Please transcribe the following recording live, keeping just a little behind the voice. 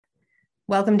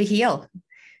Welcome to Heal,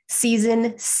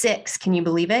 season 6. Can you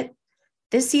believe it?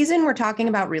 This season, we're talking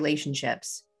about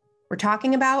relationships. We're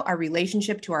talking about our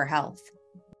relationship to our health.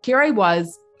 Here I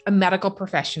was, a medical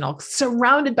professional,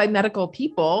 surrounded by medical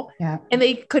people, and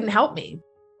they couldn't help me.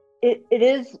 It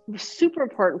is super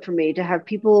important for me to have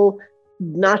people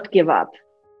not give up.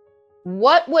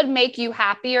 What would make you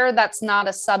happier that's not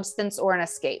a substance or an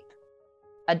escape?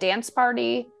 A dance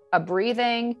party, a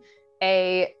breathing,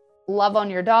 a love on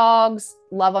your dogs,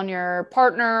 love on your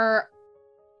partner,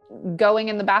 going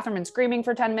in the bathroom and screaming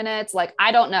for 10 minutes. Like,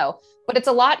 I don't know, but it's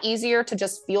a lot easier to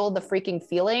just feel the freaking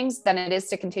feelings than it is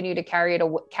to continue to carry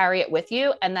it with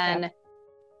you and then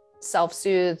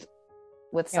self-soothe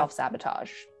with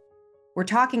self-sabotage. We're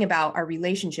talking about our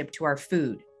relationship to our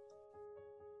food.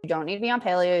 You don't need to be on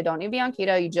paleo. You don't need to be on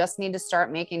keto. You just need to start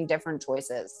making different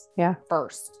choices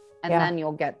first, and then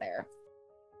you'll get there.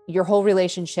 Your whole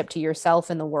relationship to yourself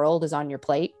and the world is on your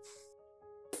plate.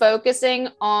 Focusing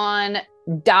on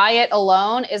diet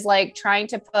alone is like trying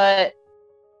to put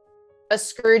a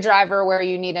screwdriver where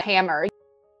you need a hammer.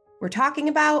 We're talking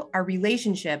about our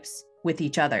relationships with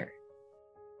each other.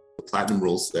 The Platinum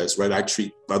Rule says, right, I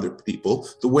treat other people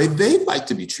the way they'd like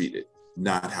to be treated,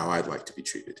 not how I'd like to be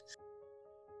treated.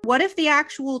 What if the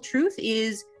actual truth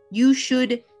is you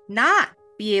should not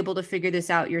be able to figure this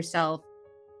out yourself?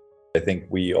 I think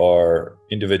we are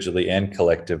individually and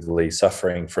collectively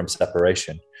suffering from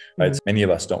separation, right? Many of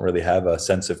us don't really have a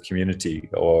sense of community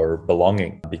or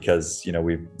belonging because,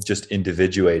 we've just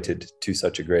individuated to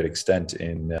such a great extent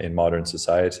in modern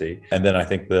society. And then I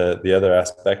think the other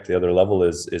aspect, the other level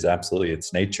is absolutely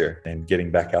its nature, and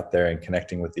getting back out there and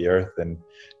connecting with the earth and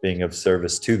being of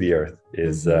service to the earth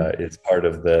is part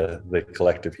of the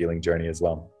collective healing journey as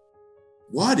well.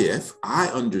 What if I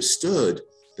understood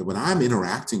that when I'm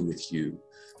interacting with you,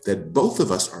 that both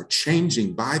of us are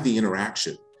changing by the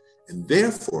interaction, and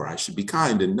therefore I should be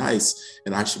kind and nice,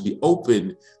 and I should be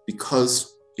open,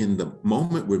 because in the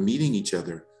moment we're meeting each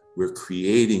other, we're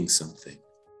creating something.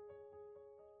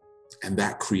 And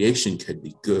that creation can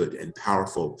be good and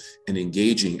powerful and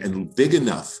engaging and big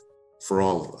enough for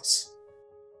all of us.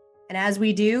 And as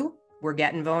we do, we're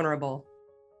getting vulnerable.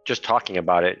 Just talking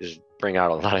about it is bring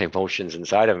out a lot of emotions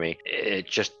inside of me. It's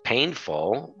just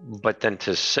painful, but then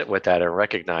to sit with that and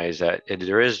recognize that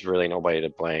there is really nobody to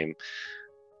blame,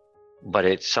 but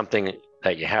it's something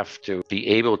that you have to be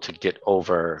able to get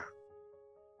over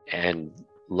and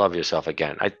love yourself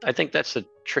again. I think that's the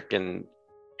trick in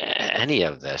any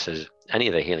of this, is any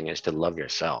of the healing, is to love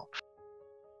yourself.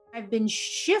 I've been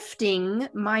shifting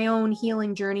my own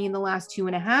healing journey in the last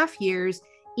 2.5 years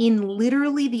in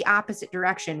literally the opposite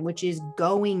direction, which is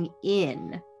going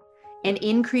in and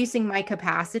increasing my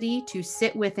capacity to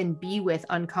sit with and be with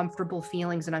uncomfortable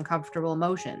feelings and uncomfortable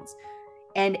emotions.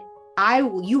 And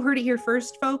you heard it here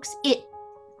first, folks. It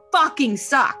fucking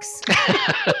sucks.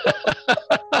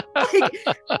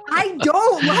 I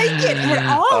don't like it at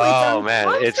all.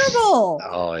 It's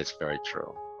uncomfortable. It's very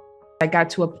true. I got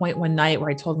to a point one night where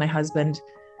I told my husband,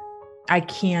 I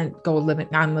can't go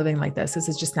on living like this. This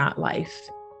is just not life.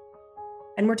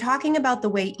 And we're talking about the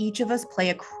way each of us play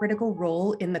a critical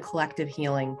role in the collective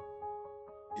healing.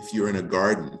 If you're in a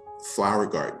garden, flower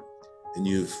garden, and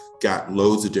you've got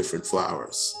loads of different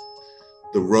flowers,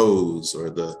 the rose or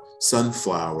the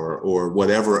sunflower or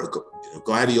whatever,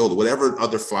 gladiola, whatever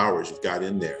other flowers you've got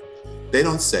in there, they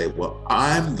don't say, well,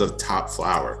 I'm the top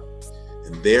flower,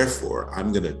 and therefore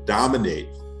I'm going to dominate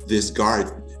this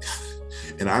garden.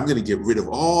 And I'm going to get rid of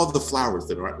all the flowers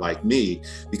that aren't like me,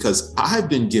 because I've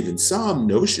been given some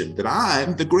notion that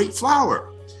I'm the great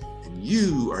flower and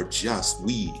you are just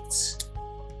weeds.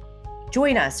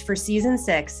 Join us for season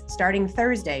 6, starting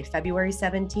Thursday, February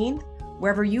 17th,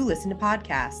 wherever you listen to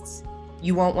podcasts.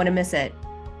 You won't want to miss it.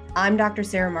 I'm Dr.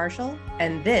 Sarah Marshall,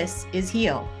 and this is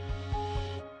Heal.